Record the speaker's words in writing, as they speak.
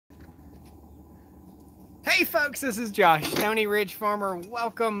Hey folks, this is Josh, Stony Ridge Farmer.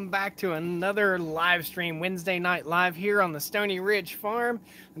 Welcome back to another live stream, Wednesday night live here on the Stony Ridge Farm.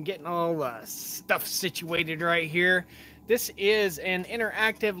 I'm getting all the stuff situated right here. This is an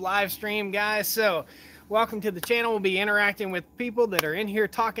interactive live stream, guys. So welcome to the channel. We'll be interacting with people that are in here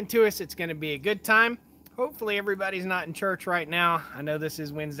talking to us. It's going to be a good time. Hopefully everybody's not in church right now. I know this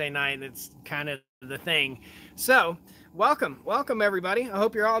is Wednesday night. It's kind of the thing. So welcome everybody. I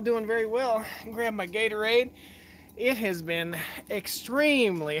hope you're all doing very well. Grab my Gatorade. It has been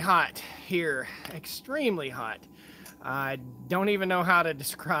extremely hot here. Extremely hot. I don't even know how to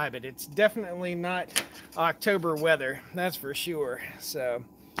describe it. It's definitely not October weather, that's for sure. So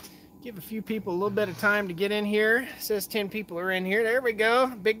give a few people a little bit of time to get in here. It says 10 people are in here. There we go.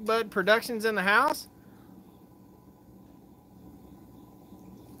 Big Bud Productions in the house.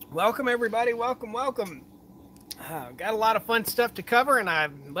 Welcome everybody. Welcome. Got a lot of fun stuff to cover, and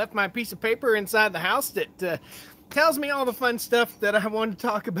I've left my piece of paper inside the house that tells me all the fun stuff that I want to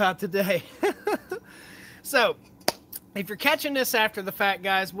talk about today. So if you're catching this after the fact,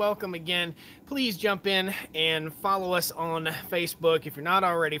 guys, welcome again. Please jump in and follow us on Facebook. If you're not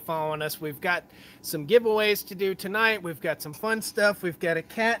already following us, we've got some giveaways to do tonight. We've got some fun stuff. We've got a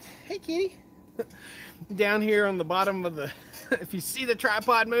cat. Hey, kitty. Down here on the bottom of the, if you see the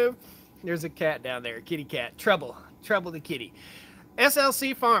tripod move, there's a cat down there, kitty cat. Trouble the kitty.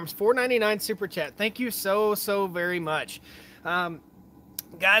 SLC Farms, $4.99 super chat. Thank you so very much.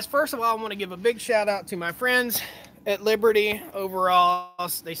 Guys, first of all, I want to give a big shout out to my friends at Liberty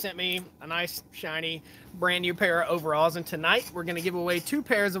Overalls. They sent me a nice, shiny, brand new pair of overalls. And tonight, we're going to give away 2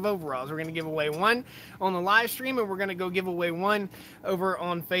 pairs of overalls. We're going to give away one on the live stream, and we're going to go give away one over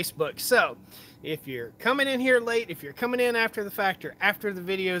on Facebook. So if you're coming in here late, if you're coming in after the fact or after the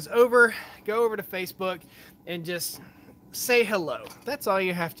video's over, go over to Facebook and just say hello. That's all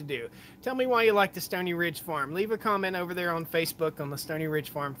you have to do. Tell me why you like the Stony Ridge Farm. Leave a comment over there on Facebook, on the Stony Ridge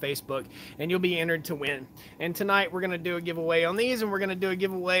Farm Facebook, and you'll be entered to win. And tonight we're going to do a giveaway on these, and we're going to do a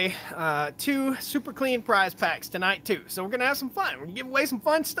giveaway 2 super clean prize packs tonight too. So we're going to have some fun. We're going to give away some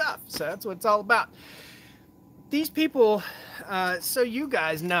fun stuff. So that's what it's all about. These people, so you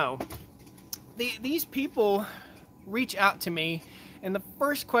guys know, these people reach out to me, and the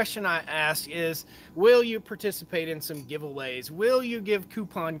first question I ask is, will you participate in some giveaways? Will you give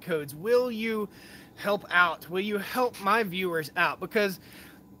coupon codes? Will you help out? Will you help my viewers out? Because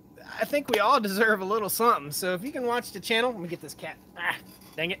I think we all deserve a little something. So if you can watch the channel, let me get this cat.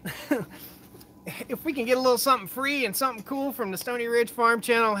 Dang it. If we can get a little something free and something cool from the Stony Ridge Farm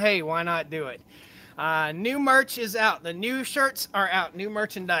channel, hey, why not do it? New merch is out. The new shirts are out. New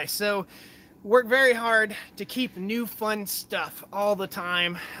merchandise. So work very hard to keep new fun stuff all the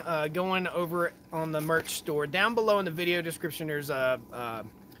time going over on the merch store. Down below in the video description, there's a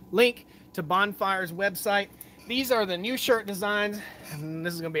link to Bonfire's website. These are the new shirt designs, and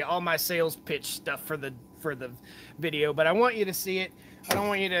this is going to be all my sales pitch stuff for the video, but I want you to see it. I don't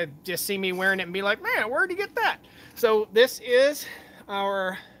want you to just see me wearing it and be like, man, where'd you get that? So this is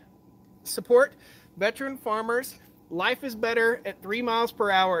our support veteran farmers. Life is better at 3 miles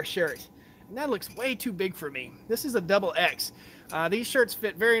per hour shirt. And that looks way too big for me. This is a double X. These shirts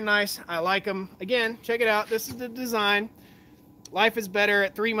fit very nice. I like them. Again, check it out. This is the design. Life is better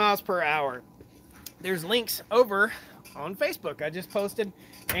at 3 miles per hour. There's links over on Facebook. I just posted,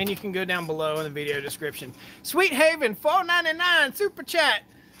 and you can go down below in the video description. Sweet Haven, $4.99 super chat.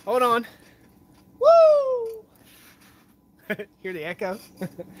 Hold on. Woo! Hear the echo?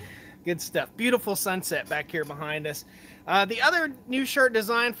 Good stuff. Beautiful sunset back here behind us. The other new shirt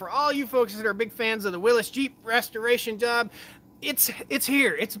design for all you folks that are big fans of the Willis Jeep restoration job, it's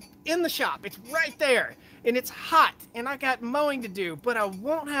here. It's in the shop. It's right there. And it's hot. And I got mowing to do, but I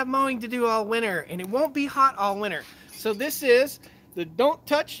won't have mowing to do all winter. And it won't be hot all winter. So this is the Don't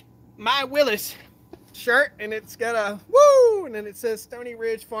Touch My Willis shirt. And it's got a woo! And then it says Stony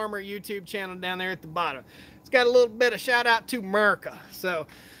Ridge Farmer YouTube channel down there at the bottom. It's got a little bit of shout out to America. So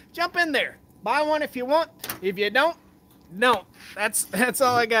jump in there. Buy one if you want. If you don't, no, that's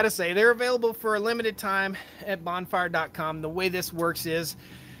all I gotta say. They're available for a limited time at bonfire.com. The way this works is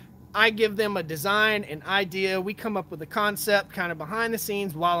I give them a design, an idea. We come up with a concept kind of behind the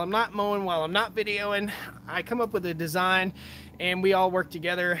scenes while I'm not mowing, while I'm not videoing. I come up with a design, and we all work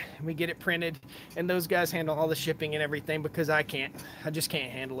together, and we get it printed, and those guys handle all the shipping and everything because I just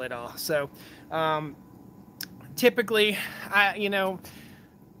can't handle it all. So typically,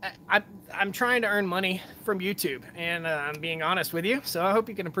 I'm trying to earn money from YouTube, and I'm being honest with you, so I hope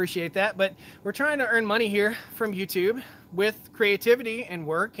you can appreciate that. But we're trying to earn money here from YouTube with creativity and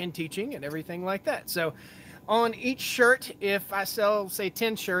work and teaching and everything like that. So On each shirt, if I sell, say,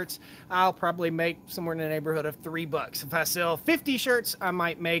 10 shirts, I'll probably make somewhere in the neighborhood of $3. If I sell 50 shirts, I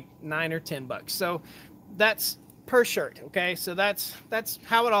might make $9 or $10. So that's per shirt, okay? So that's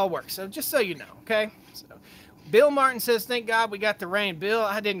how it all works. So just so you know, okay? So Bill Martin says, thank God we got the rain. Bill,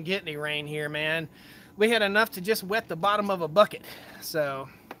 I didn't get any rain here, man. We had enough to just wet the bottom of a bucket. So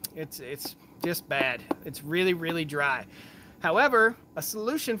it's just bad. It's really, really dry. However, a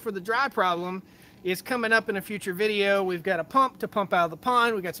solution for the dry problem is coming up in a future video. We've got a pump to pump out of the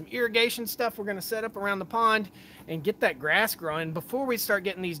pond. We've got some irrigation stuff we're going to set up around the pond and get that grass growing before we start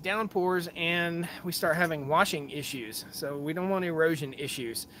getting these downpours and we start having washing issues. So we don't want erosion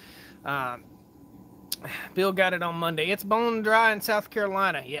issues. Bill got it on Monday. It's bone dry in South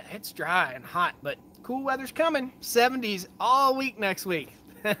Carolina. Yeah, it's dry and hot, but cool weather's coming. 70s all week next week.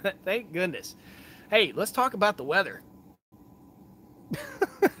 Thank goodness. Hey, let's talk about the weather.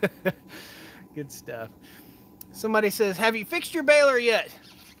 Good stuff. Somebody says, have you fixed your baler yet?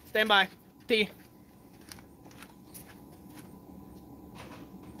 Stand by. T.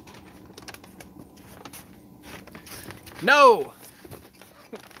 No.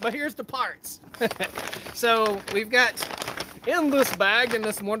 But here's the parts. So we've got in this bag, in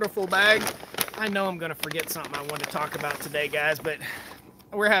this wonderful bag, I know I'm going to forget something I want to talk about today, guys, but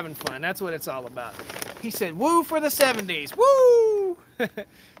we're having fun. That's what it's all about. He said, woo for the 70s. Woo!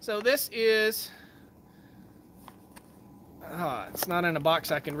 So this is, it's not in a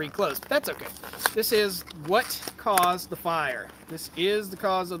box I can read close, but that's okay. This is what caused the fire. This is the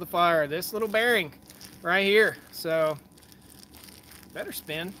cause of the fire. This little bearing right here. So better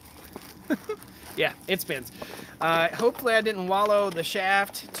spin. Yeah, it spins. Hopefully I didn't wallow the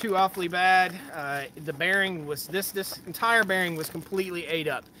shaft too awfully bad. The bearing was, this entire bearing was completely ate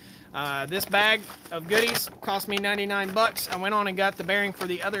up. This bag of goodies cost me 99 bucks. I went on and got the bearing for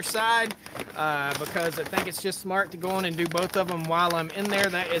the other side because I think it's just smart to go on and do both of them while I'm in there.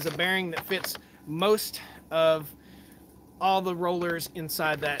 That is a bearing that fits most of all the rollers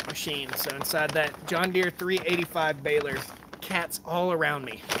inside that machine. So inside that John Deere 385 baler. Cats all around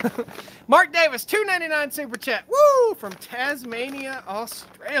me. Mark Davis, $2.99 super chat. Woo! From Tasmania,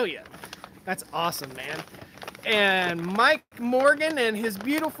 Australia. That's awesome, man. And Mike Morgan and his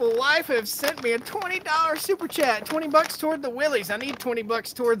beautiful wife have sent me a $20 super chat. 20 bucks toward the Willies. I need 20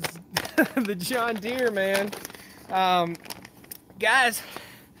 bucks towards the John Deere, man. Guys,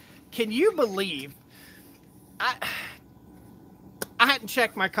 can you believe I hadn't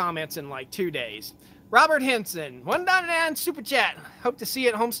checked my comments in like 2 days. Robert Henson, $1.99 super chat. Hope to see you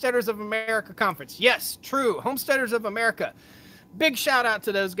at Homesteaders of America conference. Yes, true. Homesteaders of America. Big shout out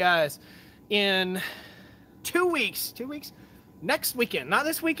to those guys. In 2 weeks, next weekend, not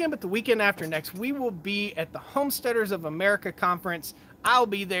this weekend, but the weekend after next, we will be at the Homesteaders of America conference. I'll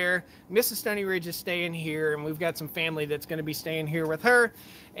be there. Mrs. Stoney Ridge is staying here, and we've got some family that's going to be staying here with her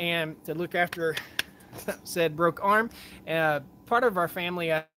and to look after said broke arm. Part of our family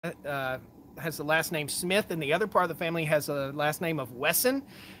has the last name Smith, and the other part of the family has a last name of Wesson,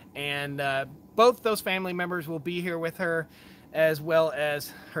 and both those family members will be here with her as well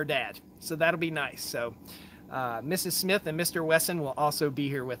as her dad, so that'll be nice. So Mrs. Smith and Mr. Wesson will also be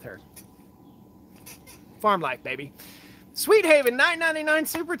here with her. Farm life, baby. Sweet Haven, $9.99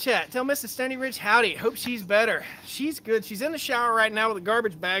 super chat. Tell Mrs. Stoney Ridge howdy. Hope she's better. She's good. She's in the shower right now with a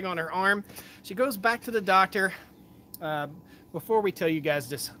garbage bag on her arm. She goes back to the doctor. Before we tell you guys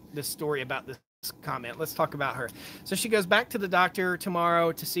this story about this comment, let's talk about her. So she goes back to the doctor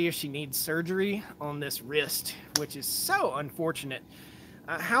tomorrow to see if she needs surgery on this wrist, which is so unfortunate.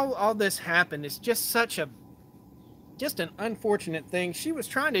 How all this happened is just an unfortunate thing. She was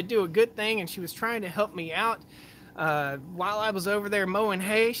trying to do a good thing, and she was trying to help me out while I was over there mowing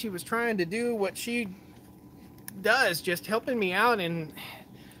hay. She was trying to do what she does, just helping me out, and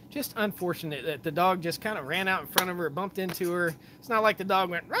just unfortunate that the dog just kind of ran out in front of her, bumped into her. It's not like the dog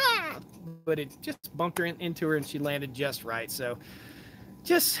went, rah, but it just bumped her into her and she landed just right. So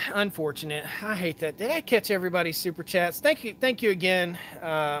just unfortunate. I hate that. Did I catch everybody's super chats? Thank you again,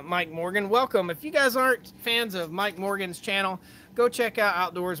 Mike Morgan. Welcome. If you guys aren't fans of Mike Morgan's channel, go check out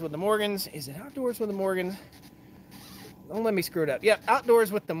Outdoors with the Morgans. Is it Outdoors with the Morgans? Don't let me screw it up. Yep,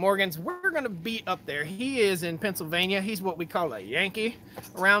 Outdoors with the Morgans. We're going to be up there. He is in Pennsylvania. He's what we call a Yankee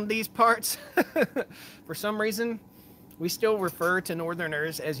around these parts. For some reason, we still refer to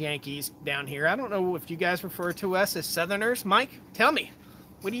Northerners as Yankees down here. I don't know if you guys refer to us as Southerners. Mike, tell me,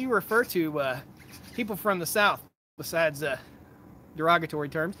 what do you refer to people from the South besides derogatory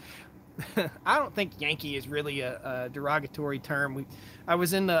terms? I don't think Yankee is really a derogatory term. I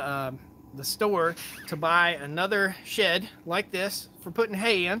was in the store to buy another shed like this for putting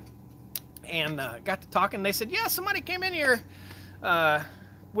hay in, and got to talking. They said, yeah, somebody came in here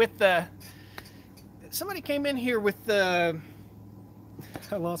with the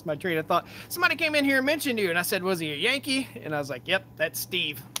I lost my train of thought. Somebody came in here and mentioned you, and I said, was he a Yankee? And I was like, yep, that's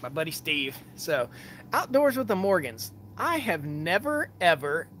Steve, my buddy Steve. So, Outdoors with the Morgans. I have never,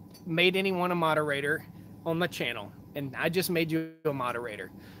 ever made anyone a moderator on the channel, and I just made you a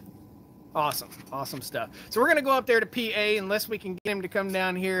moderator. Awesome. Awesome stuff. So we're going to go up there to PA unless we can get him to come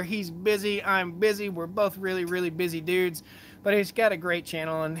down here. He's busy. I'm busy. We're both really, really busy dudes. But he's got a great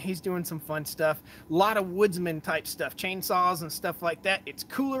channel, and he's doing some fun stuff. A lot of woodsman type stuff, chainsaws and stuff like that. It's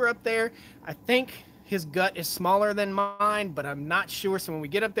cooler up there. I think his gut is smaller than mine, but I'm not sure. So when we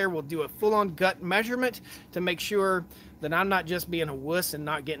get up there, we'll do a full-on gut measurement to make sure that I'm not just being a wuss and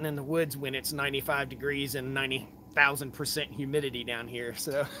not getting in the woods when it's 95 degrees and 90,000% humidity down here.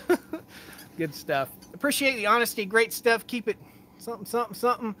 So good stuff. Appreciate the honesty. Great stuff. Keep it something, something,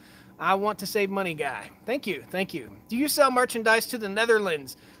 something. I want to save money guy. Thank you. Thank you. Do you sell merchandise to the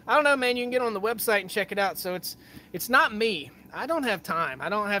Netherlands? I don't know, man. You can get on the website and check it out. So it's not me. I don't have time. I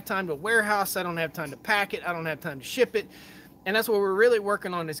don't have time to warehouse. I don't have time to pack it. I don't have time to ship it. And that's what we're really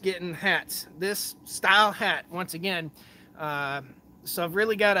working on, is getting hats. This style hat, once again. So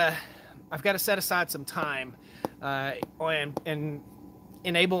I've got to set aside some time and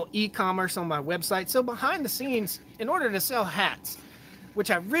enable e-commerce on my website. So behind the scenes, in order to sell hats, which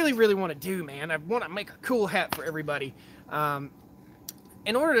I really, really want to do, man. I want to make a cool hat for everybody.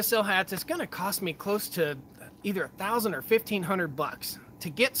 In order to sell hats, it's going to cost me close to either $1,000 or $1,500 to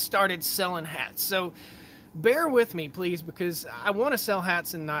get started selling hats. So bear with me, please, because I want to sell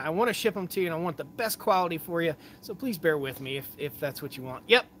hats and I want to ship them to you, and I want the best quality for you. So please bear with me if that's what you want.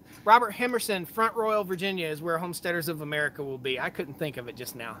 Yep. Robert Hemerson, Front Royal, Virginia is where Homesteaders of America will be. I couldn't think of it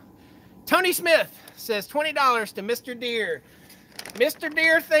just now. Tony Smith says $20 to Mr. Deer. Mr.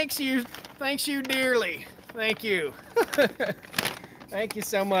 Deer thanks you dearly. Thank you. Thank you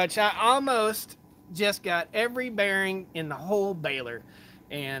so much. I almost just got every bearing in the whole baler,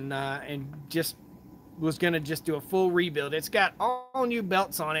 and just was going to just do a full rebuild. It's got all new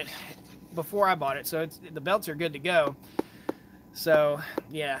belts on it before I bought it, so the belts are good to go. So,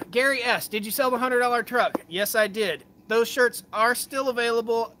 yeah. Gary S., did you sell the $100 truck? Yes, I did. Those shirts are still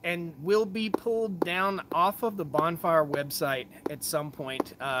available and will be pulled down off of the Bonfire website at some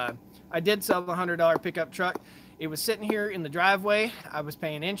point. I did sell the $100 pickup truck. It was sitting here in the driveway. I was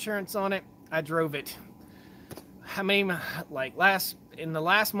paying insurance on it. I drove it. I mean, like in the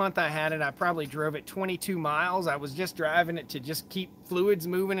last month I had it, I probably drove it 22 miles. I was just driving it to just keep fluids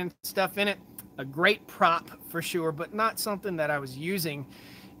moving and stuff in it. A great prop for sure, but not something that I was using.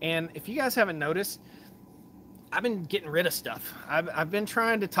 And if you guys haven't noticed, I've been getting rid of stuff. I've been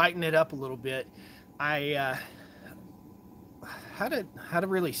trying to tighten it up a little bit. How to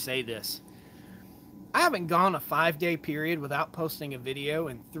really say this? I haven't gone a 5-day period without posting a video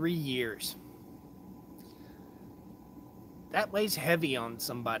in 3 years. That weighs heavy on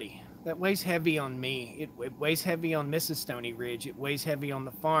somebody. That weighs heavy on me. It weighs heavy on Mrs. Stoney Ridge. It weighs heavy on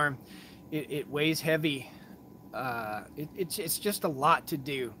the farm. It weighs heavy. It's just a lot to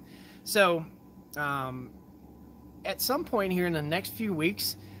do. So, at some point here in the next few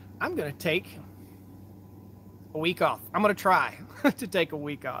weeks, I'm going to take a week off. I'm going to try to take a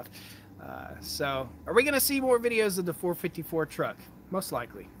week off. So are we going to see more videos of the 454 truck? Most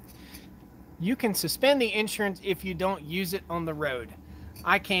likely. You can suspend the insurance if you don't use it on the road.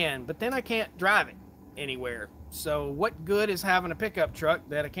 I can, but then I can't drive it anywhere. So what good is having a pickup truck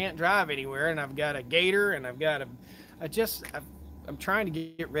that I can't drive anywhere? And I've got a Gator, and I've got I'm trying to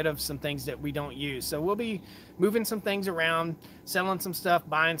get rid of some things that we don't use. So we'll be moving some things around, selling some stuff,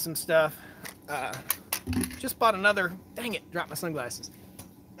 buying some stuff. Just bought another, dang it, dropped my sunglasses.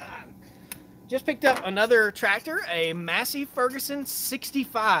 Just picked up another tractor, a Massey Ferguson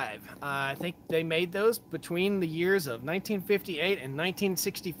 65. I think they made those between the years of 1958 and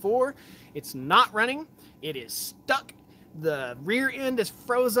 1964. It's not running. It is stuck. The rear end is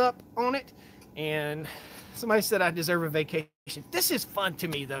froze up on it. And somebody said I deserve a vacation. This is fun to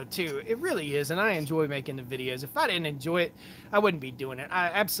me, though, too. It really is, and I enjoy making the videos. If I didn't enjoy it, I wouldn't be doing it. I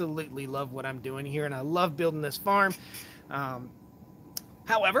absolutely love what I'm doing here, and I love building this farm.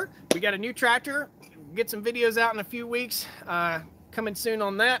 However, we got a new tractor. We'll get some videos out in a few weeks. Coming soon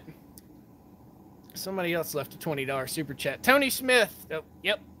on that. Somebody else left a $20 super chat. Tony Smith. Oh,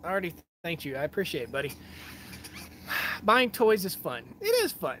 yep, I already thanked you. I appreciate it, buddy. Buying toys is fun. It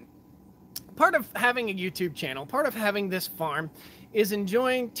is fun. Part of having a YouTube channel, part of having this farm, is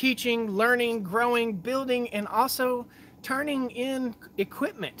enjoying teaching, learning, growing, building, and also turning in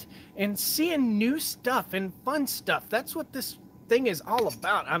equipment and seeing new stuff and fun stuff. That's what this thing is all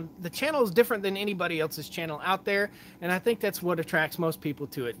about. The channel is different than anybody else's channel out there, and I think that's what attracts most people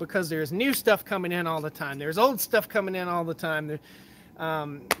to it, because there's new stuff coming in all the time. There's old stuff coming in all the time.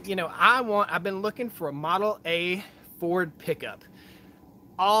 You know, I've been looking for a Model A Ford pickup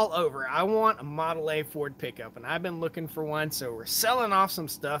all over. I want a Model A Ford pickup, and I've been looking for one, so we're selling off some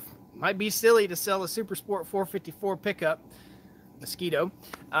stuff. Might be silly to sell a Super Sport 454 pickup, Mosquito,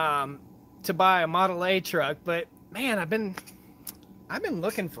 to buy a Model A truck, but man, I've been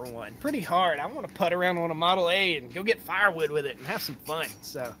looking for one pretty hard. I want to putt around on a Model A and go get firewood with it and have some fun.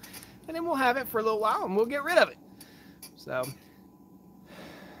 So, and then we'll have it for a little while and we'll get rid of it. So,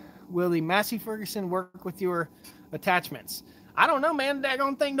 will the Massey Ferguson work with your attachments? I don't know, man. That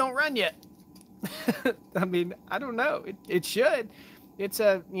daggone thing don't run yet. I mean, I don't know. It should. It's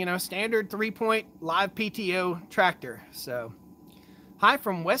a, you know, standard 3-point live PTO tractor. So, hi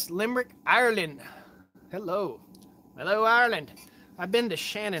from West Limerick, Ireland. Hello. Hello, Ireland. I've been to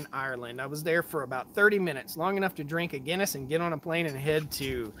Shannon, Ireland. I was there for about 30 minutes, long enough to drink a Guinness and get on a plane and head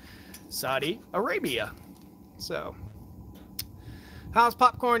to Saudi Arabia. So, how's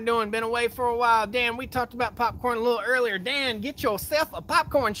popcorn doing? Been away for a while. Dan, we talked about popcorn a little earlier. Dan, get yourself a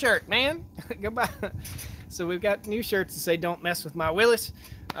popcorn shirt, man. Goodbye. So we've got new shirts that say, don't mess with my Willis.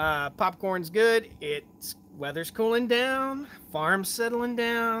 Popcorn's good. Weather's cooling down, farm's settling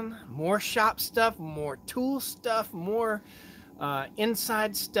down, more shop stuff, more tool stuff, more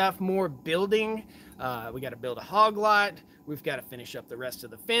inside stuff, more building. We got to build a hog lot. We've got to finish up the rest of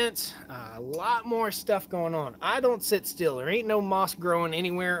the fence. A lot more stuff going on. I don't sit still. There ain't no moss growing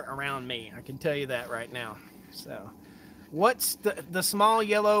anywhere around me. I can tell you that right now. So, what's the small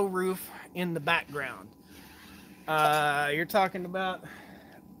yellow roof in the background? You're talking about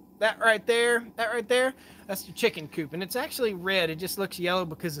that right there. That right there. That's the chicken coop, and it's actually red. It just looks yellow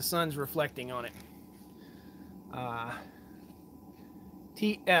because the sun's reflecting on it.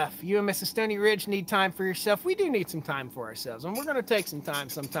 TF, you and Mrs. Stoney Ridge need time for yourself. We do need some time for ourselves, and we're going to take some time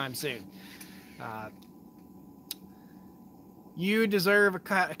sometime soon. You deserve a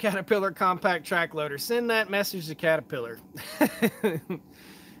Caterpillar compact track loader. Send that message to Caterpillar.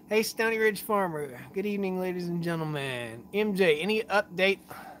 Hey, Stoney Ridge Farmer. Good evening, ladies and gentlemen. MJ, any update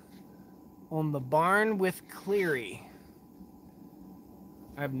on the barn with Cleary?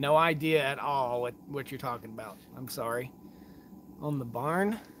 I have no idea at all what you're talking about. I'm sorry. On the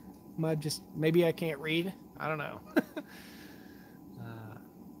barn? Maybe I can't read. I don't know.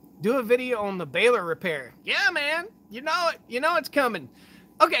 Do a video on the baler repair. Yeah, man. You know it. You know it's coming.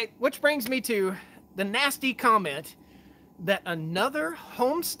 Okay, which brings me to the nasty comment that another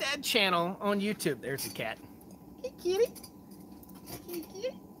homestead channel on YouTube. There's the cat. Hey, kitty. Hey,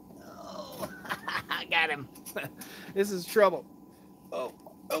 kitty. Oh, I got him. This is Trouble. Oh,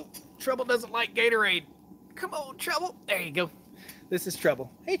 Trouble doesn't like Gatorade. Come on, Trouble. There you go. This is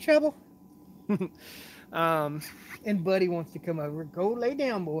Trouble. Hey, Trouble. And Buddy wants to come over. Go lay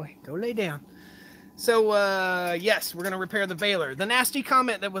down, boy. Go lay down. So, yes, we're going to repair the baler. The nasty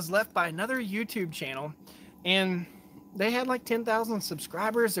comment that was left by another YouTube channel, and they had like 10,000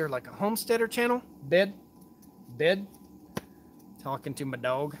 subscribers. They're like a homesteader channel. Bed. Talking to my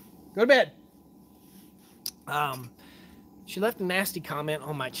dog. Go to bed. She left a nasty comment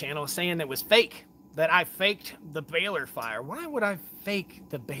on my channel saying it was fake, that I faked the baler fire. Why would I fake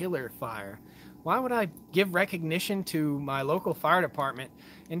the baler fire? Why would I give recognition to my local fire department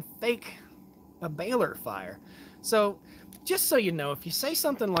and fake a baler fire? So, just so you know, if you say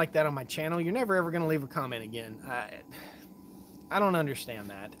something like that on my channel, you're never ever going to leave a comment again. I don't understand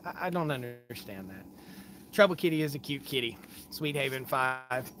that. I don't understand that. Trouble Kitty is a cute kitty. Sweet Haven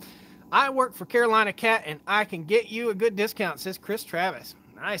 5. I work for Carolina Cat, and I can get you a good discount, says Chris Travis.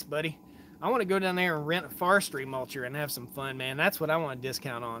 Nice, buddy. I want to go down there and rent a forestry mulcher and have some fun, man. That's what I want a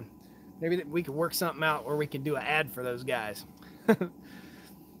discount on. Maybe we could work something out where we could do an ad for those guys.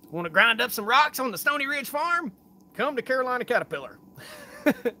 Want to grind up some rocks on the Stoney Ridge farm? Come to Carolina Caterpillar.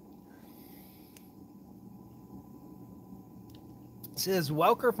 It says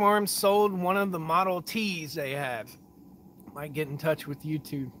Welker Farms sold one of the Model Ts they have. Might get in touch with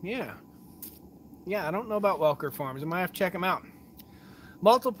YouTube. Yeah, I don't know about Welker Farms. I might have to check them out.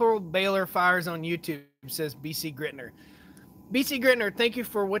 Multiple baler fires on YouTube, says BC Gritner. BC Gritner, thank you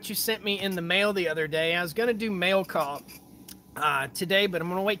for what you sent me in the mail the other day. I was going to do mail call today, but I'm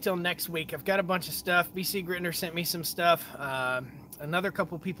going to wait till next week. I've got a bunch of stuff. BC Gritner sent me some stuff. Another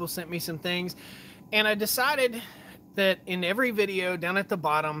couple people sent me some things. And I decided that in every video down at the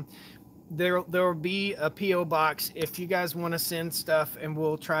bottom, there will be a P.O. box if you guys want to send stuff, and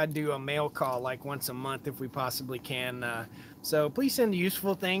we'll try to do a mail call like once a month if we possibly can. So please send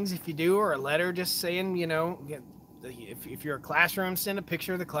useful things if you do, or a letter just saying, you know, if you're a classroom, send a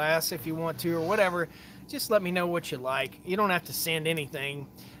picture of the class if you want to, or whatever. Just let me know what you like. You don't have to send anything.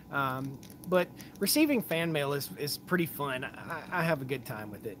 But receiving fan mail is pretty fun. I have a good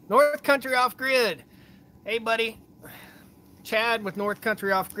time with it. North Country Off Grid. Hey, buddy. Chad with North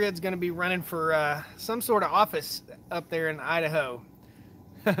Country Off Grid is going to be running for some sort of office up there in Idaho.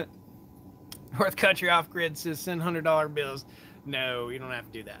 North Country Off Grid says send $100 bills. No, you don't have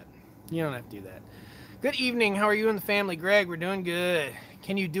to do that. You don't have to do that. Good evening. How are you and the family? Greg, we're doing good.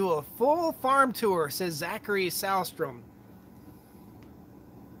 Can you do a full farm tour? Says Zachary Salstrom.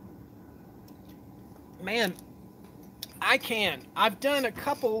 Man, I can. I've done a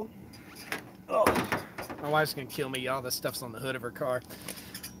couple. Oh, my wife's going to kill me. All this stuff's on the hood of her car.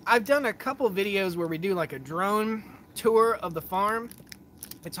 I've done a couple videos where we do like a drone tour of the farm.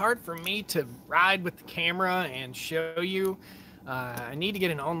 It's hard for me to ride with the camera and show you. I need to get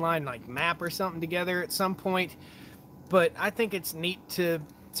an online like map or something together at some point, but I think it's neat to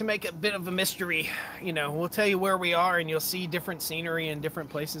make a bit of a mystery. You know, we'll tell you where we are and you'll see different scenery and different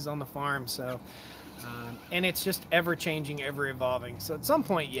places on the farm. So, and it's just ever changing, ever evolving. So at some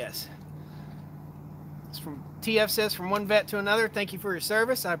point, yes. It's from TF says from one vet to another. Thank you for your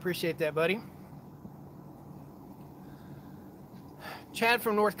service. I appreciate that, buddy. Chad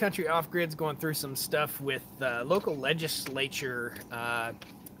from North Country Off Grid's going through some stuff with local legislature.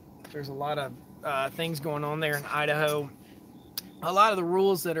 There's a lot of things going on there in Idaho. A lot of the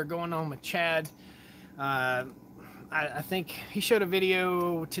rules that are going on with Chad. I think he showed a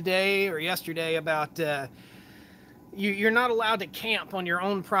video today or yesterday about you're not allowed to camp on your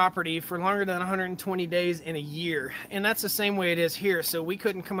own property for longer than 120 days in a year. And that's the same way it is here. So we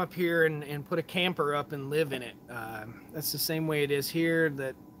couldn't come up here and put a camper up and live in it. That's the same way it is here.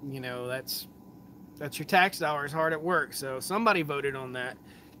 That, you know, that's your tax dollars hard at work. So somebody voted on that.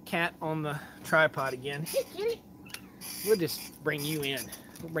 Cat on the tripod again. Hey, kitty. We'll just bring you in.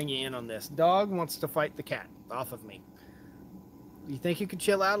 We'll bring you in on this. Dog wants to fight the cat off of me. You think you could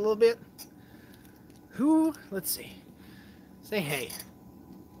chill out a little bit? Who? Let's see. Say hey.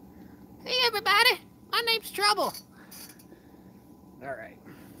 Hey, everybody. My name's Trouble. All right.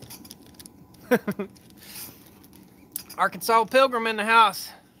 Arkansas Pilgrim in the house.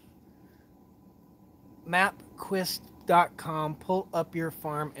 Mapquest.com. Pull up your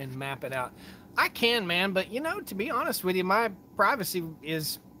farm and map it out. I can, man, but, you know, to be honest with you, my privacy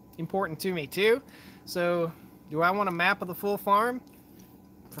is important to me, too. So, do I want a map of the full farm?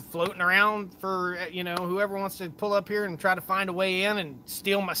 For floating around for, you know, whoever wants to pull up here and try to find a way in and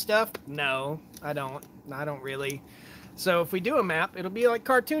steal my stuff? No, I don't. I don't really. So if we do a map, it'll be like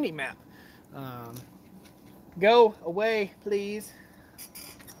cartoony map. Go away, please.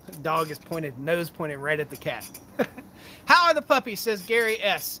 Dog is nose pointed right at the cat. How are the puppies? Says Gary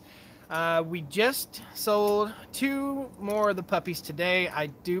S. We just sold 2 more of the puppies today. I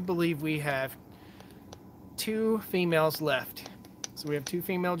do believe we have 2 females left. So we have 2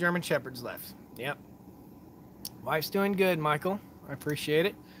 female German Shepherds left. Yep. Wife's doing good, Michael. I appreciate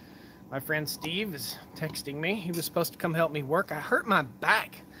it. My friend Steve is texting me. He was supposed to come help me work. I hurt my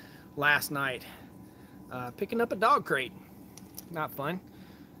back last night picking up a dog crate. Not fun.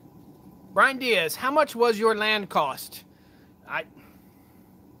 Brian Diaz, how much was your land cost?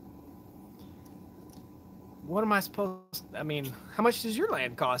 What am I supposed to, I mean, how much does your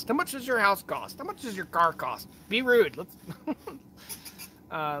land cost? How much does your house cost? How much does your car cost? Be rude. Let's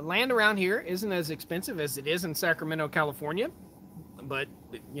land around here isn't as expensive as it is in Sacramento, California, but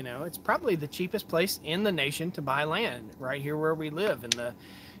you know, it's probably the cheapest place in the nation to buy land right here where we live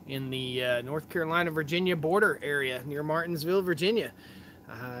in the North Carolina, Virginia border area near Martinsville, Virginia.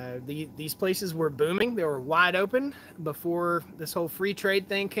 These places were booming. They were wide open before this whole free trade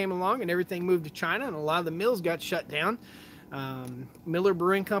thing came along and everything moved to China and a lot of the mills got shut down. Miller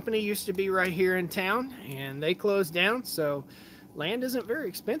Brewing Company used to be right here in town and they closed down. So land isn't very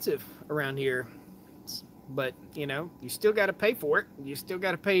expensive around here, but you know, you still got to pay for it. You still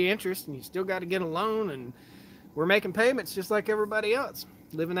got to pay interest and you still got to get a loan, and we're making payments just like everybody else.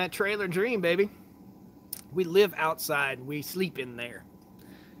 Living that trailer dream, baby. We live outside. We sleep in there.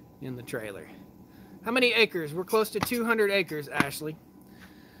 In the trailer. How many acres? We're close to 200 acres, Ashley.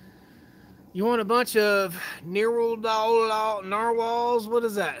 You want a bunch of narwhals? What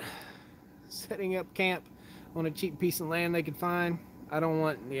is that? Setting up camp on a cheap piece of land they could find. I don't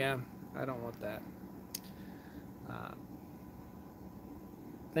want that.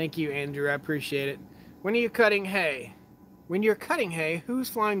 Thank you, Andrew. I appreciate it. When are you cutting hay? When you're cutting hay, who's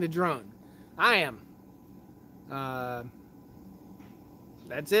flying the drone? I am.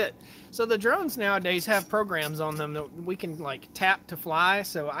 That's it. So the drones nowadays have programs on them that we can like tap to fly.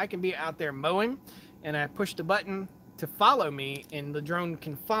 So I can be out there mowing and I push the button to follow me, and the drone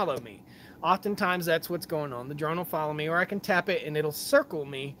can follow me. Oftentimes that's what's going on. The drone will follow me, or I can tap it and it'll circle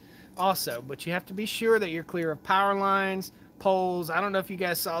me also. But you have to be sure that you're clear of power lines, poles. I don't know if you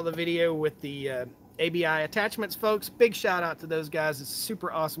guys saw the video with the ABI attachments folks. Big shout out to those guys. It's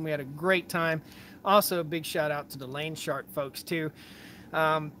super awesome. We had a great time. Also, big shout out to the Lane Shark folks too.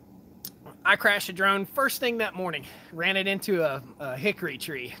 I crashed a drone first thing that morning, ran it into a hickory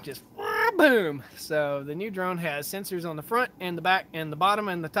tree, just boom. So the new drone has sensors on the front and the back and the bottom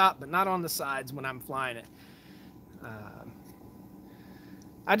and the top, but not on the sides when I'm flying it.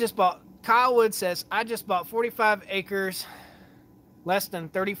 Kyle Wood says, I just bought 45 acres, less than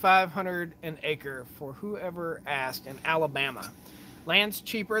 3,500 an acre for whoever asked in Alabama. Land's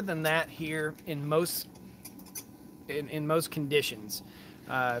cheaper than that here in most conditions.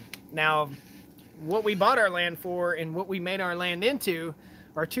 Now, what we bought our land for and what we made our land into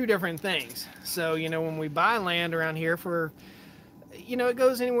are two different things. So, you know, when we buy land around here for, you know, it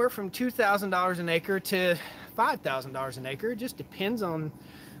goes anywhere from $2,000 an acre to $5,000 an acre. It just depends on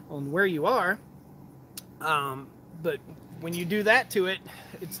where you are. But when you do that to it,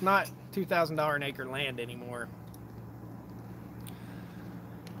 it's not $2,000 an acre land anymore.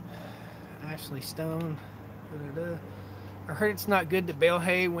 Ashley Stone. I heard it's not good to bale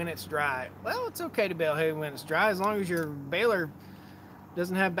hay when it's dry. Well, it's okay to bale hay when it's dry as long as your baler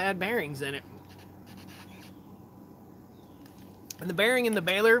doesn't have bad bearings in it. And the bearing in the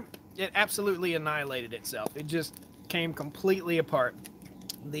baler, it absolutely annihilated itself. It just came completely apart.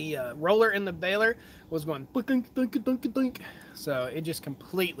 The roller in the baler was going dunk, dunk, dunk, dunk. So it just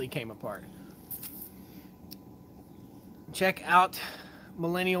completely came apart. Check out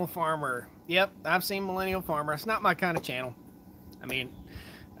Millennial Farmer. Yep, I've seen Millennial Farmer. It's not my kind of channel. I mean,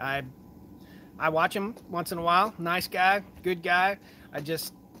 I watch him once in a while. Nice guy, good guy. That's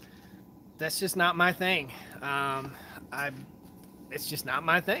just not my thing. It's just not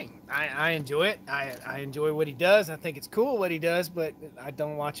my thing. I enjoy it. I enjoy what he does. I think it's cool what he does, but I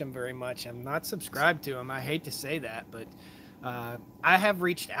don't watch him very much. I'm not subscribed to him. I hate to say that, but I have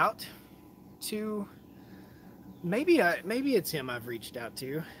reached out to, maybe it's him I've reached out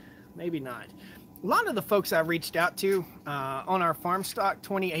to, maybe not. A lot of the folks I reached out to on our Farm Stock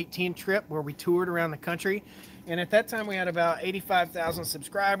 2018 trip where we toured around the country. And at that time we had about 85,000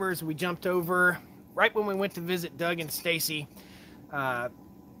 subscribers. We jumped over right when we went to visit Doug and Stacy. No,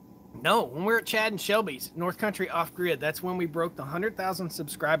 when we were at Chad and Shelby's, North Country Off Grid, that's when we broke the 100,000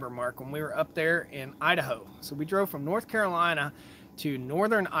 subscriber mark when we were up there in Idaho. So we drove from North Carolina to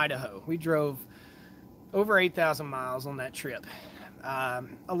northern Idaho. We drove over 8,000 miles on that trip. A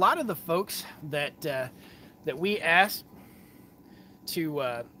lot of the folks that we asked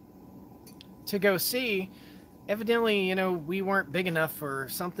to go see, evidently, you know, we weren't big enough for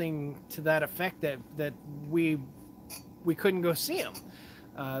something to that effect that we couldn't go see them.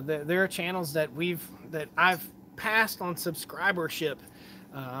 There are channels that I've passed on subscribership,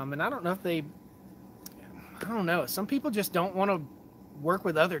 and I don't know if I don't know. Some people just don't want to work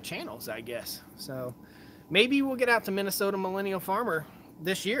with other channels, I guess. So maybe we'll get out to Minnesota Millennial Farmer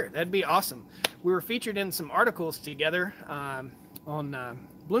this year. That'd be awesome. We were featured in some articles together on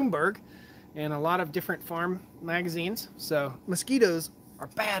Bloomberg and a lot of different farm magazines. So mosquitoes are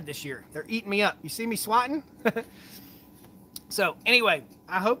bad this year. They're eating me up. You see me swatting? So anyway,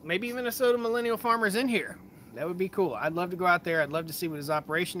 I hope maybe Minnesota Millennial Farmer's in here. That would be cool. I'd love to go out there. I'd love to see what his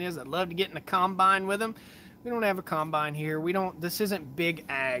operation is. I'd love to get in a combine with him. We don't have a combine here. This isn't big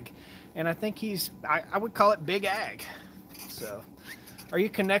ag. And I think I would call it big ag. So, are you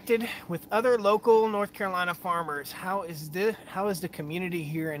connected with other local North Carolina farmers? How is the community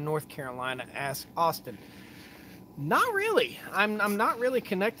here in North Carolina? Asked Austin. Not really. I'm not really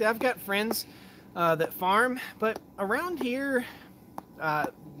connected. I've got friends that farm, but around here,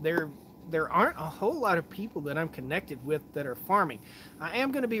 there aren't a whole lot of people that I'm connected with that are farming. I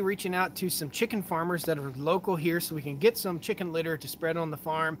am going to be reaching out to some chicken farmers that are local here so we can get some chicken litter to spread on the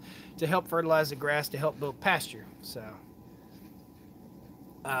farm to help fertilize the grass to help build pasture. So,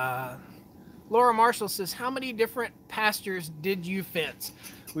 Laura Marshall says, how many different pastures did you fence?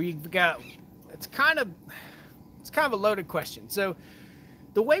 We've got, it's kind of a loaded question. So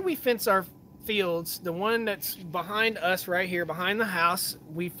the way we fence our fields, the one that's behind us right here, behind the house,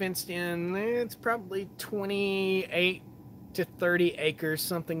 we fenced in, it's probably 28 to 30 acres,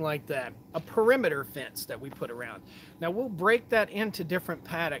 something like that. A perimeter fence that we put around. Now we'll break that into different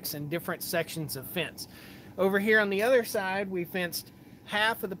paddocks and different sections of fence. Over here on the other side, we fenced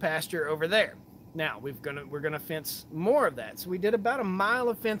half of the pasture over there. Now we're gonna fence more of that. So we did about a mile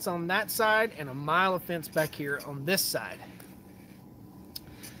of fence on that side and a mile of fence back here on this side.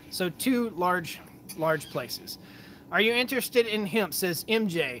 So two large large places. Are you interested in hemp? Says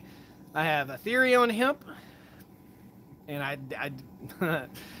MJ. I have a theory on hemp, and I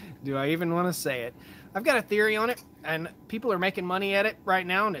do I even want to say it? I've got a theory on it, and people are making money at it right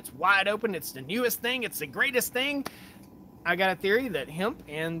now, and it's wide open. It's the newest thing. It's the greatest thing. I got a theory that hemp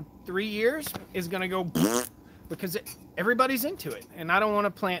in 3 years is going to go because everybody's into it, and I don't want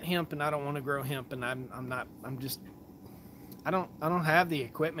to plant hemp, and I don't want to grow hemp, and I don't have the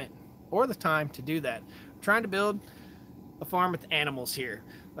equipment or the time to do that. I'm trying to build a farm with animals here,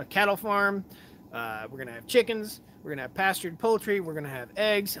 a cattle farm. We're going to have chickens. We're going to have pastured poultry. We're going to have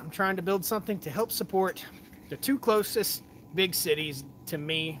eggs. I'm trying to build something to help support the 2 closest big cities to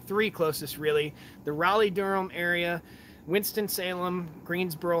me, 3 closest really, the Raleigh-Durham area, Winston-Salem,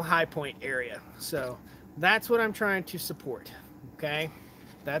 Greensboro, High Point area. So that's what I'm trying to support, okay?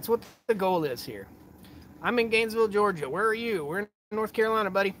 That's what the goal is here. I'm in Gainesville, Georgia. Where are you? We're in North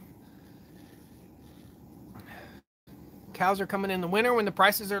Carolina, buddy. Cows are coming in the winter when the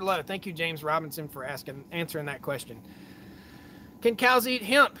prices are low. Thank you, James Robinson, for answering that question. Can cows eat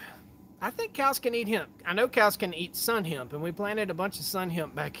hemp? I think cows can eat hemp. I know cows can eat sun hemp, and we planted a bunch of sun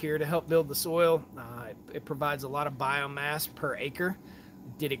hemp back here to help build the soil. It provides a lot of biomass per acre.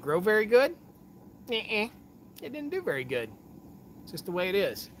 Did it grow very good? It didn't do very good. It's just the way it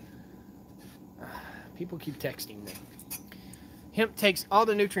is. People keep texting me. Hemp takes all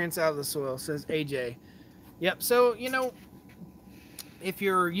the nutrients out of the soil, says AJ. Yep, so, you know, if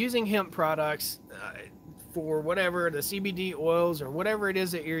you're using hemp products for whatever, the CBD oils or whatever it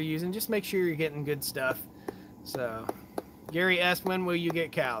is that you're using, just make sure you're getting good stuff. So, Gary asked, when will you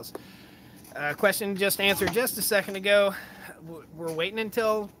get cows? Question just answered just a second ago. We're waiting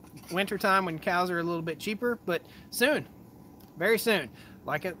until wintertime when cows are a little bit cheaper, but soon, very soon.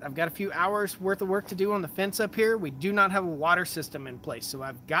 I've got a few hours worth of work to do on the fence up here. We do not have a water system in place, so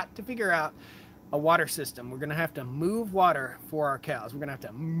I've got to figure out a water system. We're going to have to move water for our cows. We're going to have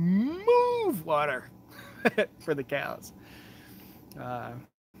to move water for the cows.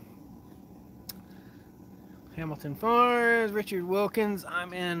 Hamilton Farms, Richard Wilkins.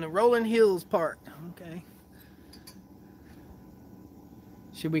 I'm in Rolling Hills Park. Okay.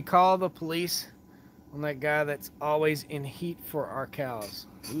 Should we call the police on that guy that's always in heat for our cows?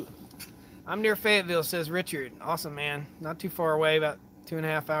 Ooh. I'm near Fayetteville, says Richard. Awesome, man. Not too far away, about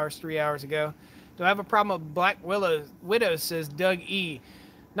 2.5 hours, 3 hours ago. Do I have a problem with black widows, says Doug E.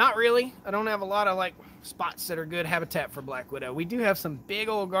 Not really. I don't have a lot of spots that are good habitat for black widow. We do have some big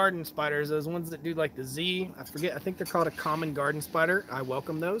old garden spiders, those ones that do like the Z. I think they're called a common garden spider. I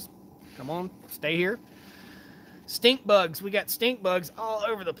welcome those. Come on, stay here. Stink bugs. We got stink bugs all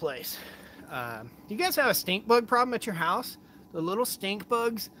over the place. Do you guys have a stink bug problem at your house? The little stink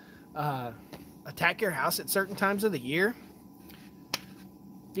bugs attack your house at certain times of the year.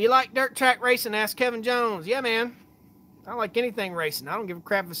 Do you like dirt track racing? Asked Kevin Jones. Yeah, man. I don't like anything racing. I don't give a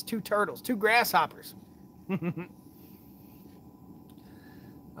crap if it's 2 turtles, 2 grasshoppers.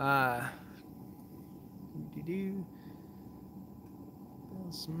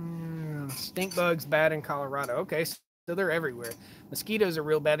 Stink bugs bad in Colorado. Okay, so they're everywhere. Mosquitoes are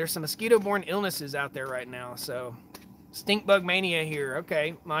real bad. There's some mosquito-borne illnesses out there right now. So stink bug mania here.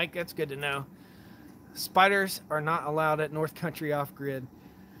 Okay, Mike, that's good to know. Spiders are not allowed at North Country Off-Grid.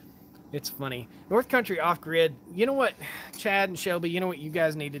 It's funny. North Country Off-Grid, you know what, Chad and Shelby, you know what you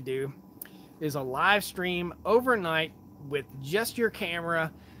guys need to do is a live stream overnight with just your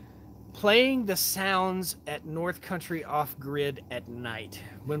camera playing the sounds at North Country Off-Grid at night.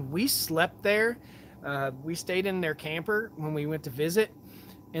 When we slept there, we stayed in their camper when we went to visit,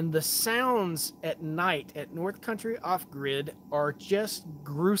 and the sounds at night at North Country Off-Grid are just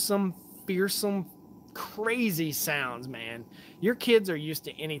gruesome, fearsome, crazy sounds, man. Your kids are used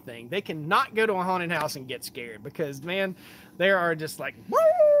to anything. They cannot go to a haunted house and get scared because, man, there are just like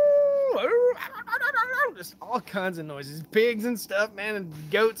just all kinds of noises, pigs and stuff, man, and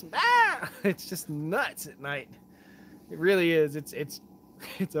goats. It's just nuts at night. It really is. It's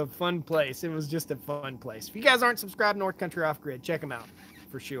a fun place. It was just a fun place. If you guys aren't subscribed to North Country Off-Grid, check them out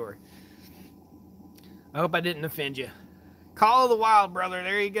for sure. I hope I didn't offend you. Call of the Wild, brother.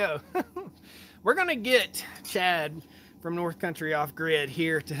 There you go. We're going to get Chad from North Country Off-Grid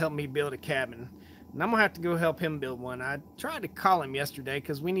here to help me build a cabin. And I'm going to have to go help him build one. I tried to call him yesterday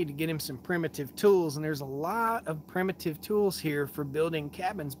because we need to get him some primitive tools. And there's a lot of primitive tools here for building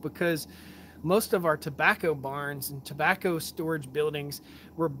cabins because most of our tobacco barns and tobacco storage buildings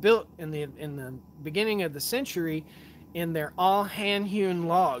were built in the beginning of the century, and they're all hand-hewn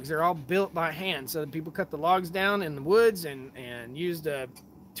logs. They're all built by hand. So people cut the logs down in the woods and used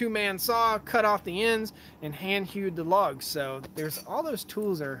 2-man saw, cut off the ends, and hand hewed the logs. So there's all those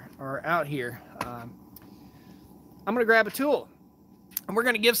tools are out here. I'm gonna grab a tool, and we're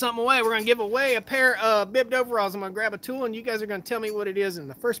gonna give something away. We're gonna give away a pair of bibbed overalls. I'm gonna grab a tool, and you guys are gonna tell me what it is. And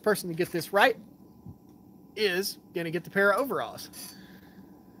the first person to get this right is gonna get the pair of overalls.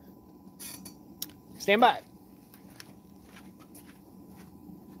 Stand by.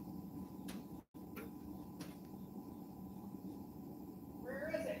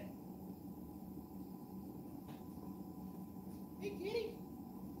 Where is it? Hey, kitty.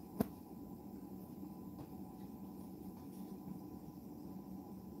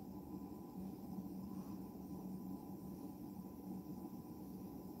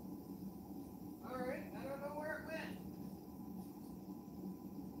 All right, I don't know where it went.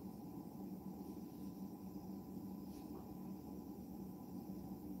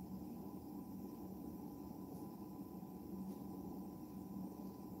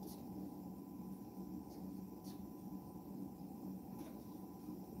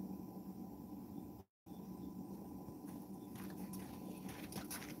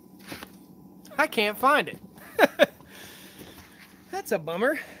 I can't find it. That's a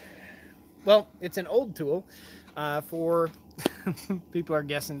bummer. Well, it's an old tool for people are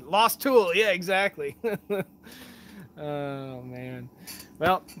guessing. Lost tool. Yeah, exactly. Oh, man.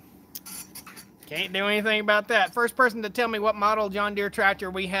 Well, can't do anything about that. First person to tell me what model John Deere tractor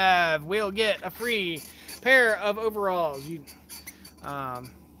we have will get a free pair of overalls.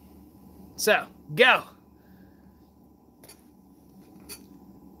 So, go.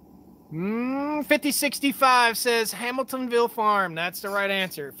 5065 says Hamiltonville Farm. That's the right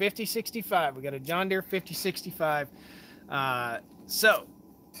answer. 5065. We got a John Deere 5065. So,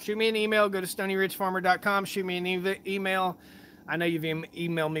 shoot me an email. Go to StoneyRidgeFarmer.com. Shoot me an email. I know you've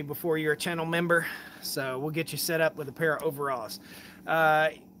emailed me before. You're a channel member. So, we'll get you set up with a pair of overalls.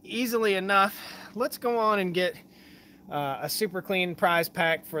 Easily enough, let's go on and get a super clean prize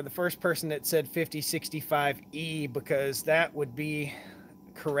pack for the first person that said 5065E, because that would be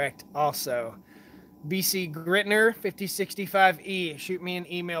correct also. BC Gritner 5065E. Shoot me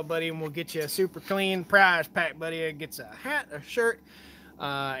an email, buddy, and we'll get you a super clean prize pack, buddy. It gets a hat, a shirt,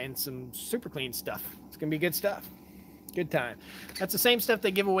 and some super clean stuff. It's gonna be good stuff. Good time. That's the same stuff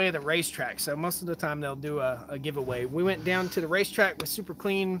they give away at the racetrack. So most of the time they'll do a giveaway. We went down to the racetrack with Super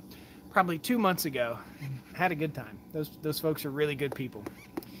Clean probably 2 months ago. Had a good time. Those folks are really good people.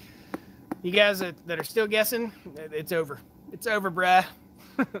 You guys that are still guessing, it's over. It's over, bruh.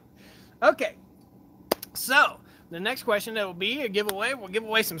 Okay, so the next question that will be a giveaway. We'll give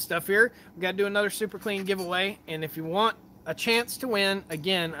away some stuff here. We got to do another super clean giveaway, and if you want a chance to win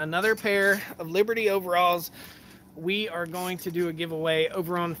again another pair of Liberty overalls, we are going to do a giveaway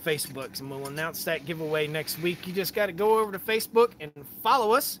over on Facebook, and we'll announce that giveaway next week. You just got to go over to Facebook and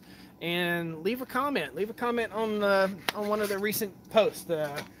follow us and leave a comment. Leave a comment on one of the recent posts.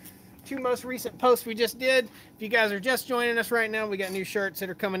 Two most recent posts we just did. If you guys are just joining us right now, we got new shirts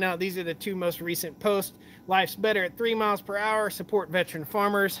that are coming out. These are the two most recent posts. Life's better at 3 miles per hour. Support veteran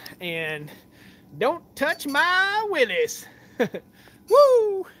farmers. And don't touch my willies.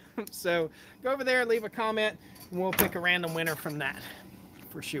 Woo! So go over there, leave a comment, and we'll pick a random winner from that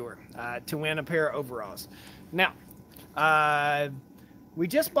for sure to win a pair of overalls. Now, we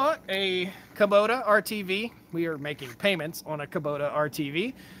just bought a Kubota RTV. We are making payments on a Kubota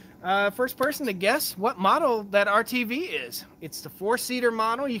RTV. First person to guess what model that RTV is. It's the 4-seater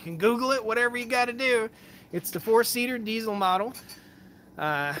model. You can Google it, whatever you got to do. It's the 4-seater diesel model.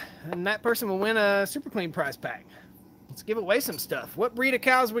 And that person will win a super clean prize pack. Let's give away some stuff. What breed of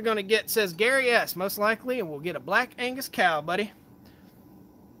cows we're going to get, says Gary S. Most likely, and we'll get a black Angus cow, buddy.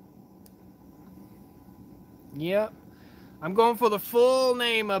 Yep. I'm going for the full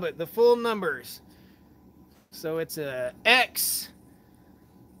name of it, the full numbers. So it's a X.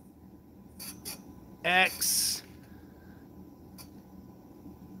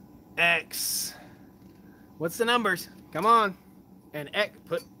 What's the numbers? Come on. And X,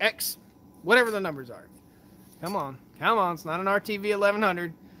 put X, whatever the numbers are. Come on. Come on. It's not an RTV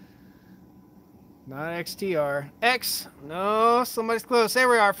 1100. Not XTR. X. No, somebody's close. There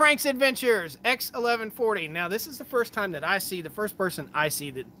we are. Frank's Adventures. X1140. Now, this is the first time that I see, the first person I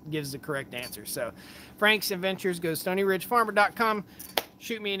see that gives the correct answer. So, Frank's Adventures, go to StoneyRidgeFarmer.com.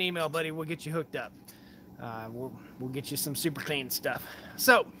 Shoot me an email, buddy. We'll get you hooked up. We'll get you some super clean stuff.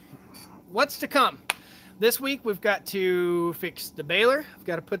 So, what's to come? This week, we've got to fix the baler. We've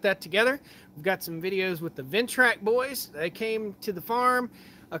got to put that together. We've got some videos with the Ventrac boys. They came to the farm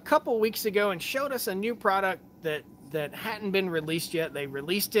a couple weeks ago and showed us a new product that hadn't been released yet. They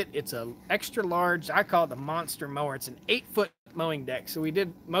released it. It's a extra large, I call it the monster mower. It's an 8-foot mowing deck. So we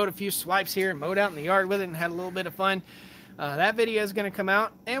mowed a few swipes here and mowed out in the yard with it and had a little bit of fun. That video is going to come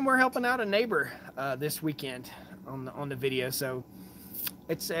out, and we're helping out a neighbor this weekend on the video. So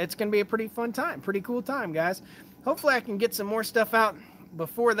it's going to be a pretty fun time, pretty cool time, guys. Hopefully I can get some more stuff out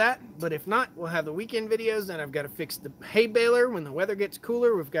before that, but if not, we'll have the weekend videos. And I've got to fix the hay baler when the weather gets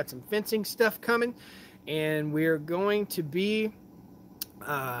cooler. We've got some fencing stuff coming, and we're going to be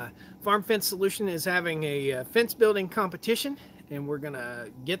Farm Fence Solution is having a fence building competition, and we're gonna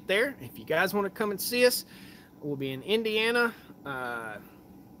get there. If you guys want to come and see us, we'll be in Indiana.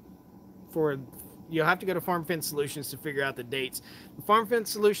 You'll have to go to Farm Fence Solutions to figure out the dates.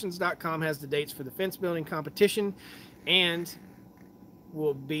 FarmFenceSolutions.com has the dates for the fence building competition, and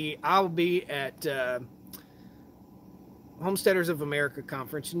I'll be at Homesteaders of America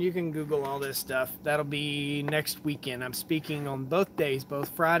conference, and you can Google all this stuff. That'll be next weekend. I'm speaking on both days, both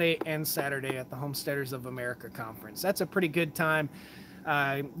Friday and Saturday, at the Homesteaders of America conference. That's a pretty good time.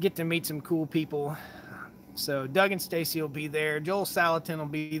 Get to meet some cool people. So Doug and Stacy will be there. Joel Salatin will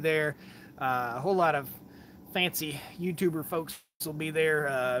be there. A whole lot of fancy YouTuber folks will be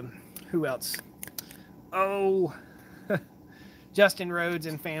there. Who else? Oh, Justin Rhodes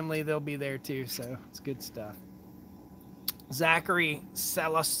and family, they'll be there too. So it's good stuff. Zachary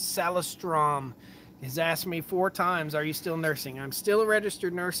Salastrom has asked me 4 times, are you still nursing? I'm still a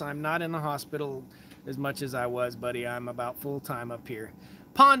registered nurse. I'm not in the hospital as much as I was, buddy. I'm about full-time up here.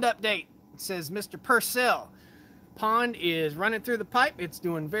 Pond update. It says, Mr. Purcell, pond is running through the pipe. It's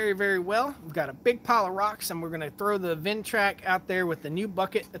doing very, very well. We've got a big pile of rocks, and we're going to throw the Ventrac out there with the new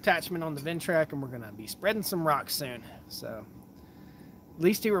bucket attachment on the Ventrac, and we're going to be spreading some rocks soon. So at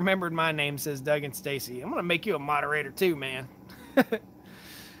least he remembered my name, says Doug and Stacy. I'm going to make you a moderator too, man.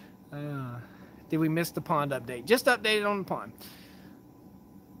 Did we miss the pond update? Just updated on the pond.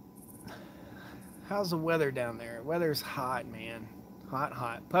 How's the weather down there? Weather's hot, man. Hot,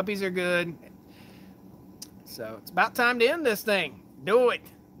 hot. Puppies are good. So it's about time to end this thing. Do it.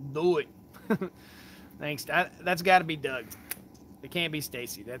 Do it. Thanks. That's got to be Doug. It can't be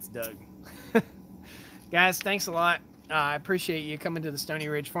Stacy. That's Doug. Guys, thanks a lot. I appreciate you coming to the Stoney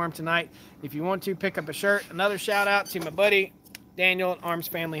Ridge Farm tonight. If you want to, pick up a shirt. Another shout out to my buddy Daniel at Arms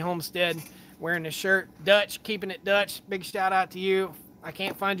Family Homestead, wearing the shirt. Dutch, keeping it Dutch. Big shout out to you. I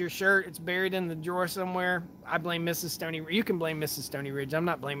can't find your shirt. It's buried in the drawer somewhere. I blame Mrs. Stoney. You can blame Mrs. Stoney Ridge. I'm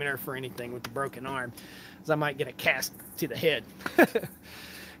not blaming her for anything with the broken arm, because I might get a cast to the head.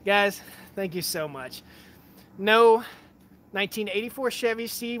 Guys, thank you so much. No 1984 Chevy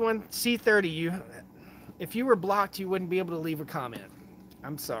C30. If you were blocked, you wouldn't be able to leave a comment.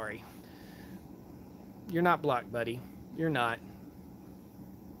 I'm sorry. You're not blocked, buddy. You're not.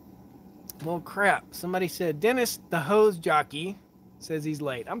 Well, crap. Somebody said, Dennis, the hose jockey, says he's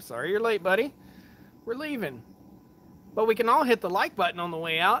late. I'm sorry you're late, buddy. We're leaving. But we can all hit the like button on the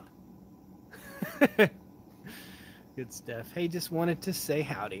way out. Good stuff. Hey, just wanted to say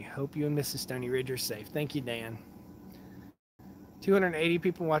howdy. Hope you and Mrs. Stoney Ridge are safe. Thank you, Dan. 280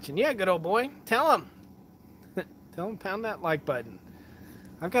 people watching. Yeah, good old boy. Tell them. Tell them pound that like button.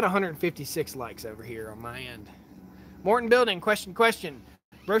 I've got 156 likes over here on my end. Morton Building, question.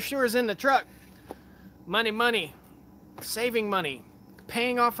 Brochures in the truck. Money. Saving money.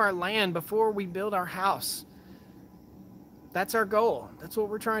 Paying off our land before we build our house. That's our goal. That's what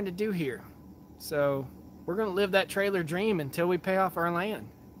we're trying to do here. So we're going to live that trailer dream until we pay off our land.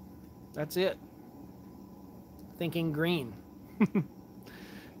 That's it. Thinking green.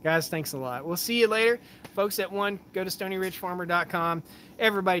 Guys, thanks a lot. We'll see you later. Folks at 1, go to StoneyRidgeFarmer.com.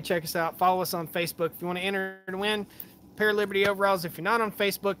 Everybody check us out. Follow us on Facebook. If you want to enter to win pair of Liberty overalls, if you're not on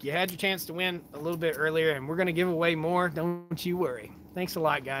Facebook, you had your chance to win a little bit earlier, and we're going to give away more. Don't you worry. Thanks a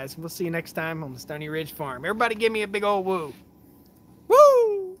lot, guys. We'll see you next time on the Stoney Ridge Farm. Everybody give me a big old woo.